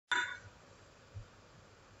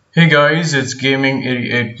Hey guys, it's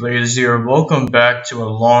Gaming88 Plays here. Welcome back to a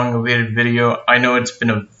long awaited video. I know it's been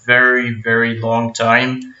a very long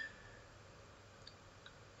time.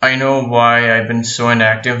 I know why I've been so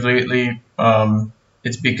inactive lately.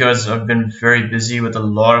 It's because I've been very busy with a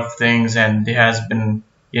lot of things and there has been,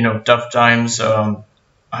 tough times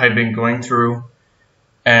I've been going through.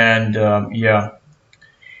 And yeah,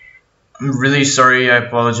 I'm really sorry. I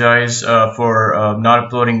apologize for not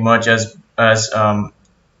uploading much as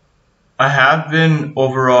I have been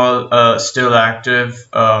overall still active,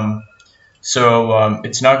 so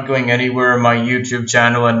it's not going anywhere. My YouTube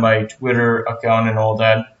channel and my Twitter account and all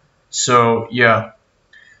that. So yeah,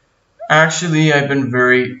 actually I've been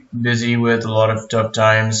very busy with a lot of tough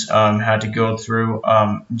times. Had to go through.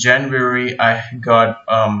 January I got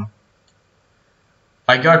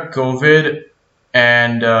COVID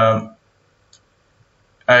and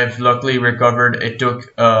I've luckily recovered. It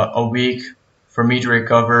took a week for me to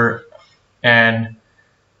recover and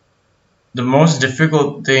the most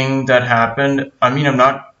difficult thing that happened, I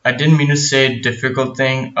didn't mean to say difficult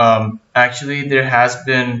thing. Actually, there has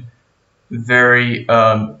been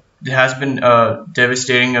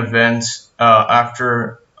devastating events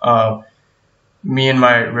after me and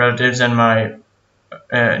my relatives and my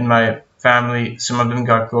family. Some of them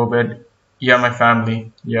got COVID. Yeah, my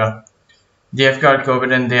family. Yeah, they have got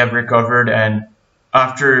COVID and they have recovered. And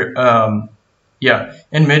after, yeah,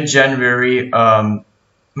 in mid-January, my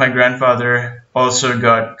grandfather also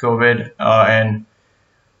got COVID and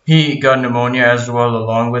he got pneumonia as well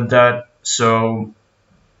along with that. So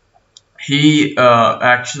he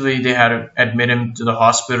actually they had to admit him to the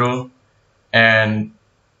hospital and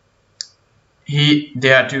they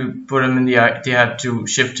had to put him in they had to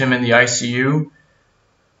shift him in the ICU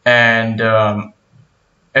and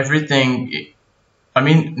everything. I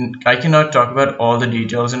mean, I cannot talk about all the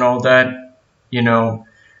details and all that, you know.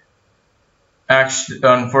 Actually,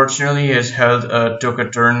 unfortunately, his health took a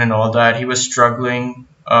turn and all that. He was struggling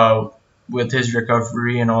with his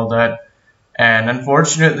recovery and all that. And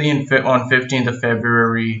unfortunately, on 15th of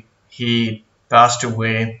February, he passed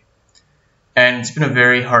away. And it's been a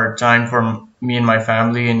very hard time for me and my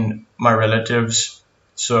family and my relatives.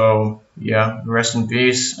 So, yeah, rest in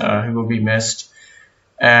peace. He will be missed.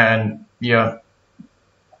 And, yeah,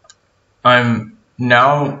 I'm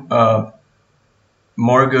now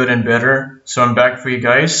more good and better. So I'm back for you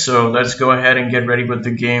guys. So let's go ahead and get ready with the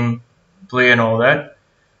game play and all that.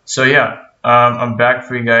 So yeah, I'm back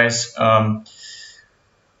for you guys. I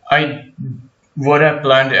would have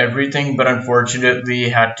planned everything, but unfortunately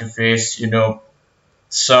had to face,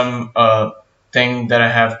 some thing that I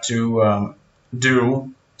have to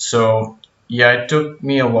do. So yeah, it took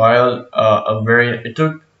me a while, it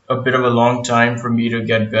took a bit of a long time for me to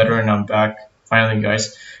get better, and I'm back finally,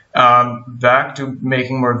 guys. Back to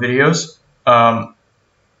making more videos. My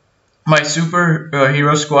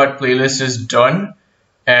superhero squad playlist is done,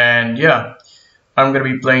 and yeah, I'm gonna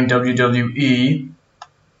be playing WWE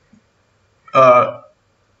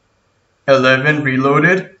 11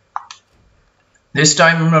 Reloaded. This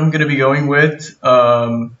time I'm gonna be going with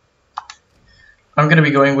a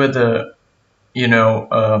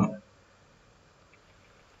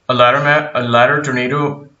a ladder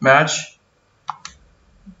tornado match.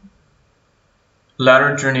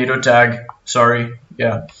 Ladder tornado tag, sorry,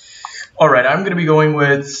 yeah. Alright, I'm gonna be going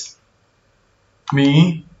with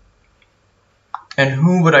me. And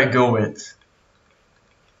who would I go with?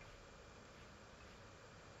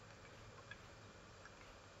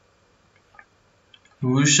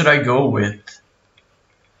 Who should I go with?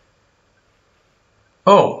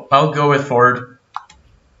 Oh, I'll go with Ford.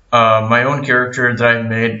 My own character that I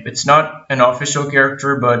made. It's not an official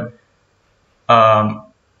character, but I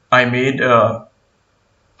made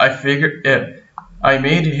I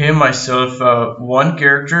made him myself. One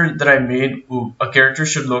character that I made, a character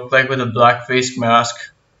should look like with a black face mask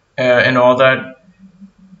and all that,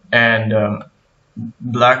 and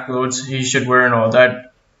black clothes he should wear and all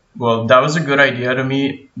that. Well, that was a good idea to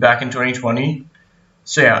me back in 2020.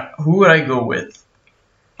 So yeah, who would I go with?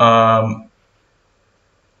 John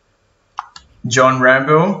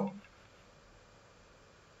Rambo.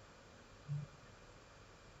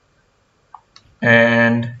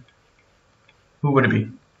 And who would it be?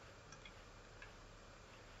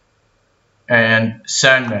 And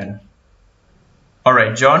Sandman.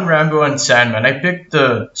 Alright, John Rambo and Sandman. I picked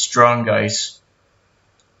the strong guys.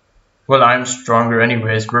 Well, I'm stronger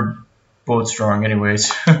anyways. We're both strong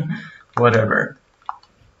anyways. Whatever.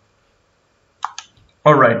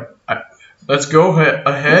 Alright, let's go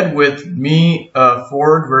ahead with me,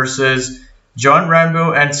 Ford versus John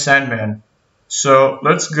Rambo and Sandman. So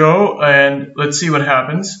let's go and let's see what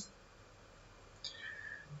happens.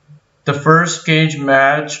 The first cage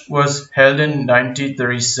match was held in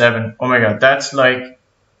 1937. Oh my god, that's like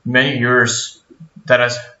many years that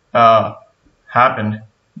has happened.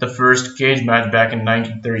 The first cage match back in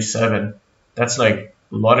 1937. That's like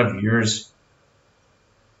a lot of years.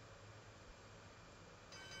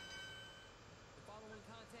 The following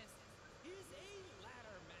contest is a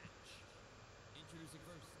ladder match. Introducing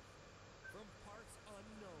first, from parts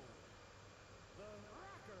unknown, the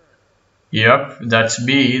Rocker. Yep, that's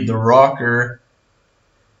me, the rocker,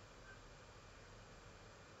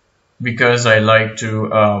 because I like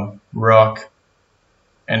to rock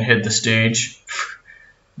and hit the stage.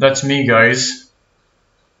 That's me, guys.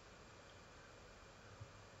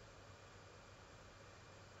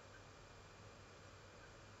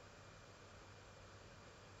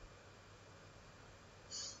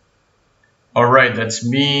 Alright, that's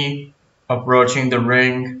me approaching the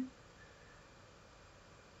ring.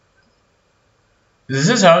 This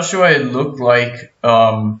is how should I look like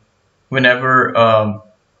whenever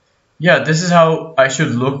yeah, this is how I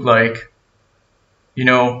should look like, you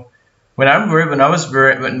know, when I was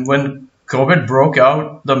wearing when COVID broke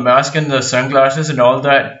out, the mask and the sunglasses and all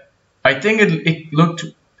that, I think it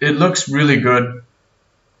looks really good.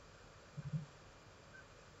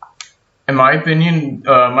 In my opinion,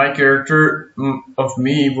 my character of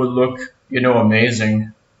me would look,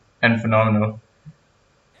 amazing and phenomenal.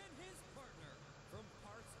 And his partner, from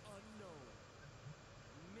parts unknown,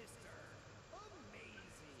 Mr.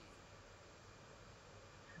 Amazing.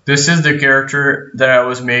 This is the character that I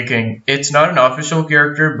was making. It's not an official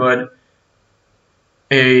character, but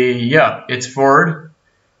yeah, it's Ford.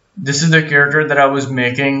 This is the character that I was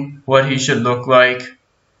making, what he should look like.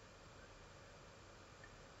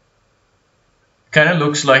 Kind of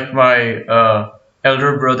looks like my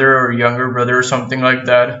elder brother or younger brother or something like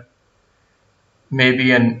that.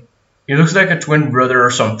 Maybe he looks like a twin brother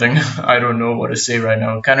or something. I don't know what to say right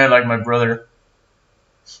now. Kind of like my brother.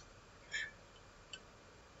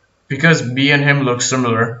 Because me and him look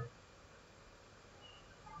similar.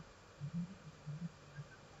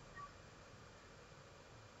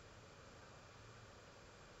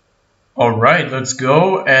 Alright, let's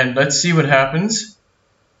go and let's see what happens.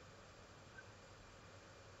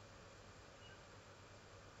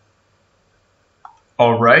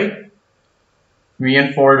 Alright, me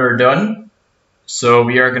and Ford are done. So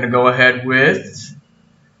we are going to go ahead with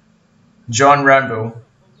John Rambo. Opponent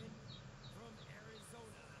from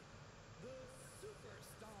Arizona, the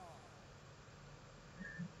Superstar.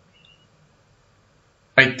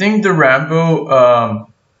 I think the Rambo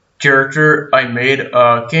character I made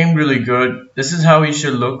came really good. This is how he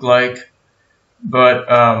should look like. But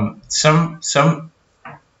some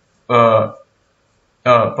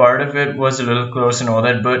uh, part of it was a little close and all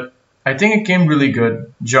that. But I think it came really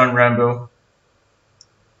good, John Rambo.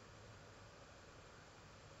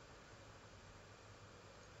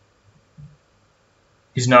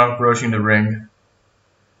 He's now approaching the ring.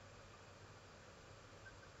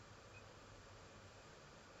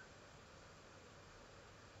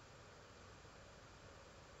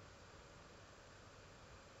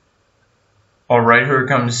 Alright, here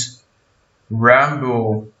comes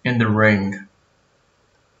Rambo in the ring.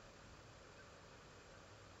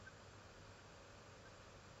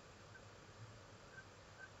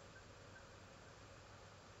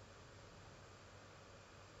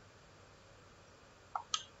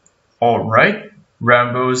 Alright,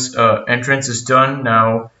 Rambo's entrance is done.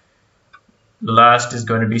 Now, the last is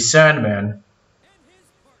going to be Sandman. And his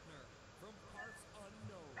partner, from parts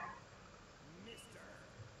unknown, Mr.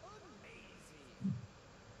 Amazing.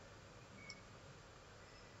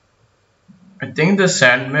 I think the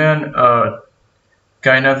Sandman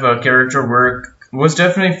kind of character work was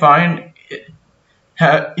definitely fine.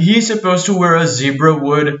 He's supposed to wear a zebra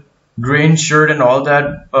wood green shirt and all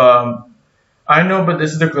that. I know, but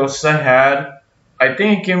this is the closest I had. I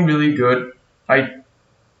think it came really good.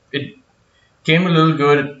 It came a little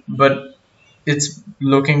good, but it's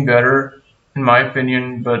looking better in my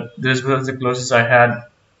opinion. But this was the closest I had.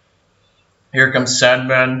 Here comes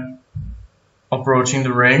Sandman approaching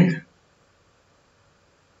the ring.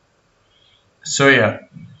 So yeah.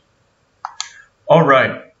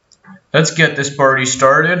 Alright. Let's get this party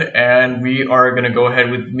started, and we are gonna go ahead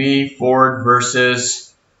with me, Ford versus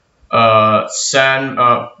John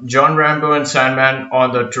Rambo and Sandman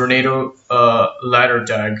on the Tornado ladder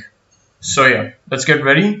tag. So yeah, let's get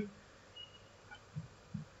ready.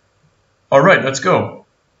 Alright, let's go.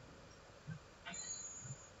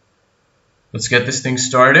 Let's get this thing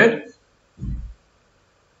started.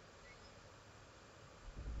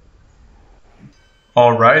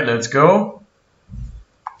 Alright, let's go.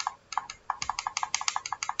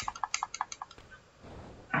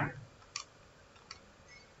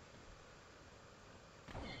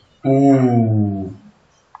 Ooh.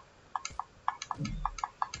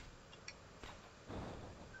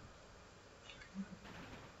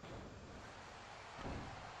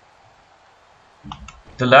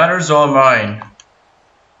 The ladder's all mine.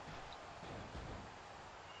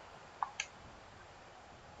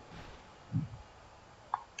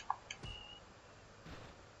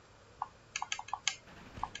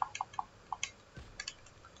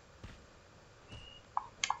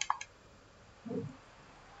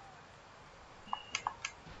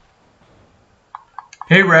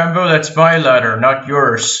 Hey Rambo, that's my ladder, not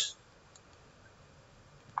yours.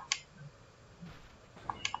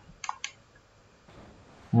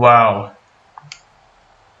 Wow.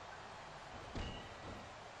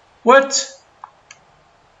 What?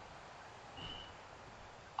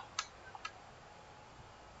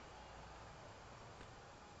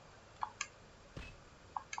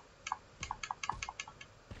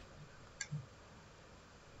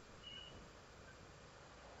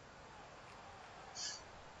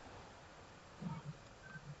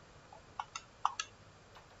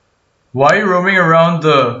 Why are you roaming around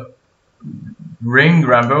the ring,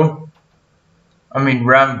 Rambo? I mean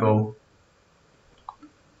Rambo.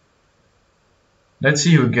 Let's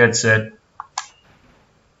see who gets it.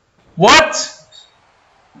 What?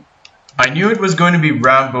 I knew it was going to be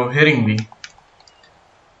Rambo hitting me.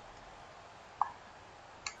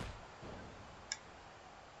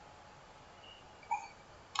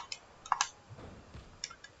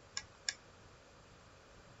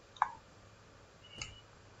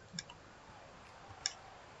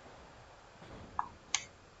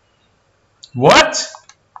 What?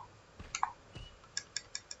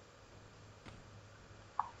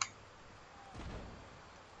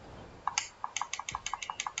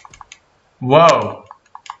 Whoa.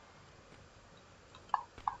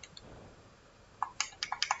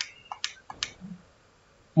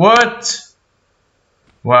 What?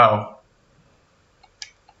 Wow.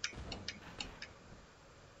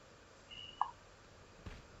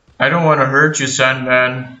 I don't want to hurt you,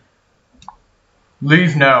 Sandman.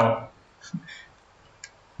 Leave now.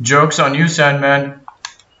 Joke's on you, Sandman.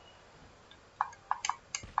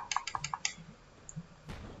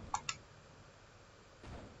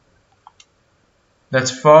 That's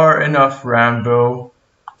far enough, Rambo.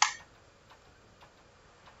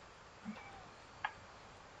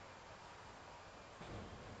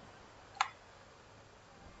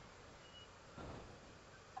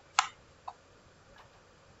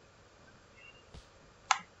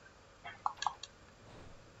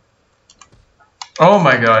 Oh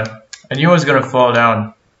my god. I knew I was gonna fall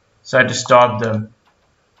down, so I had to stop them.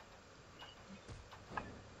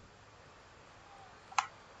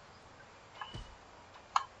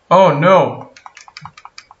 Oh no!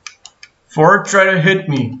 Ford tried to hit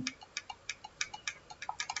me.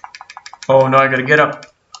 Oh no, I gotta get up.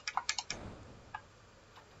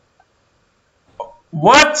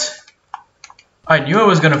 What? I knew I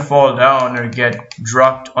was gonna fall down or get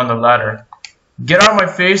dropped on the ladder. Get out of my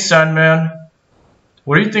face, Sandman.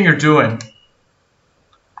 What do you think you're doing?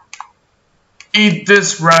 Eat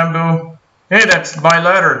this, Rambo. Hey, that's my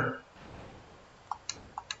ladder.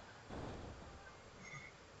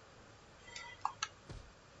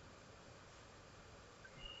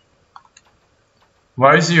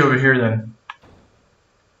 Why is he over here then?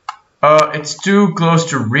 It's too close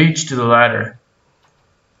to reach to the ladder.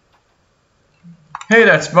 Hey,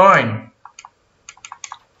 that's mine.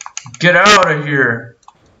 Get out of here.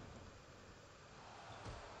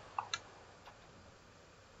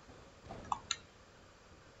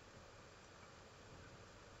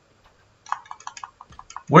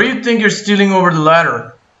 What do you think you're stealing over the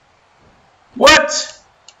ladder? What?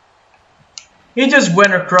 He just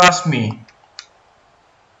went across me.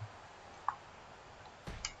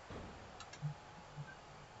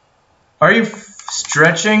 Are you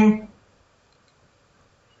stretching?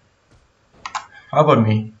 How about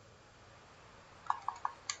me?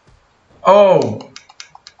 Oh!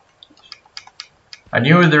 I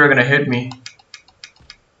knew they were gonna hit me.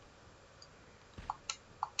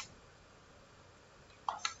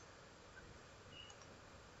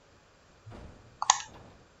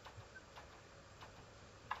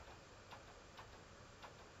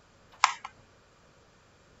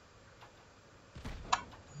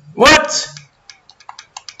 What?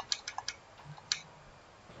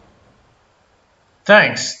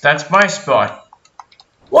 Thanks, that's my spot.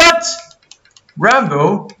 What?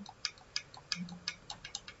 Rambo?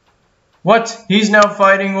 What? He's now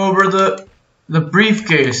fighting over the The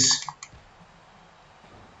briefcase.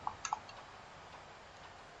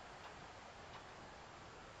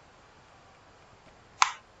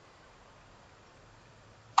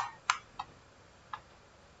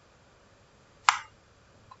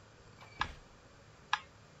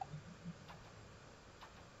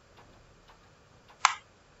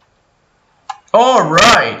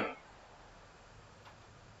 Alright!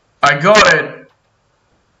 I got it!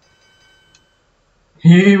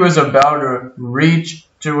 He was about to reach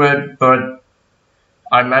to it, but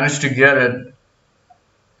I managed to get it.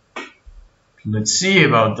 Let's see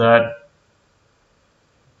about that.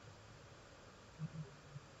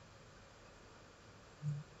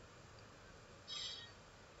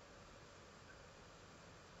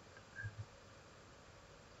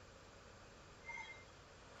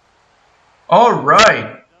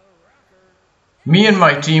 Alright! Me and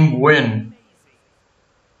my team win.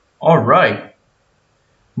 Alright.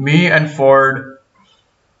 Me and Ford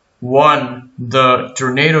won the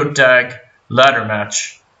Tornado Tag ladder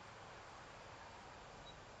match.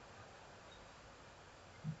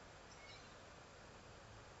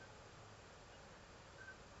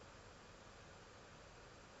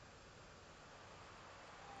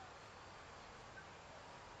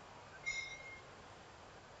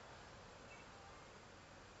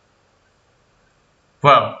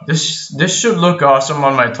 Wow, this should look awesome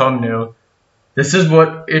on my thumbnail. This is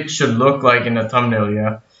what it should look like in a thumbnail,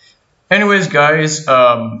 yeah. Anyways, guys,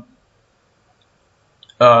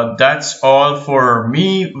 that's all for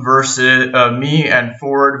me versus me and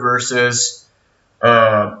Ford versus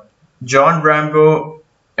John Rambo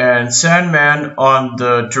and Sandman on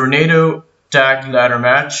the Tornado Tag Ladder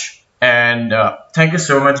match. And thank you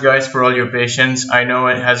so much, guys, for all your patience. I know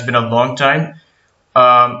it has been a long time.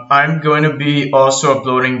 I'm going to be also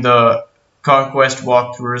uploading the Conquest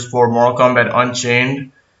walkthroughs for Mortal Kombat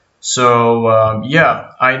Unchained. So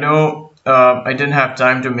yeah, I know I didn't have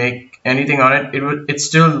time to make anything on it. It's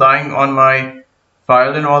still lying on my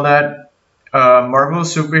file and all that. Marvel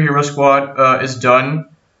Superhero Squad is done,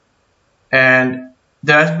 and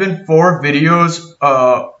there's been 4 videos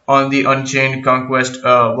on the Unchained Conquest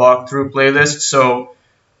walkthrough playlist. So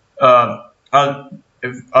I'll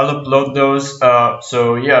upload those.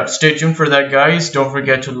 So yeah, stay tuned for that, guys. Don't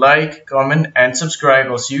forget to like, comment, and subscribe.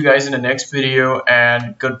 I'll see you guys in the next video,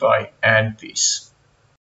 and goodbye and peace.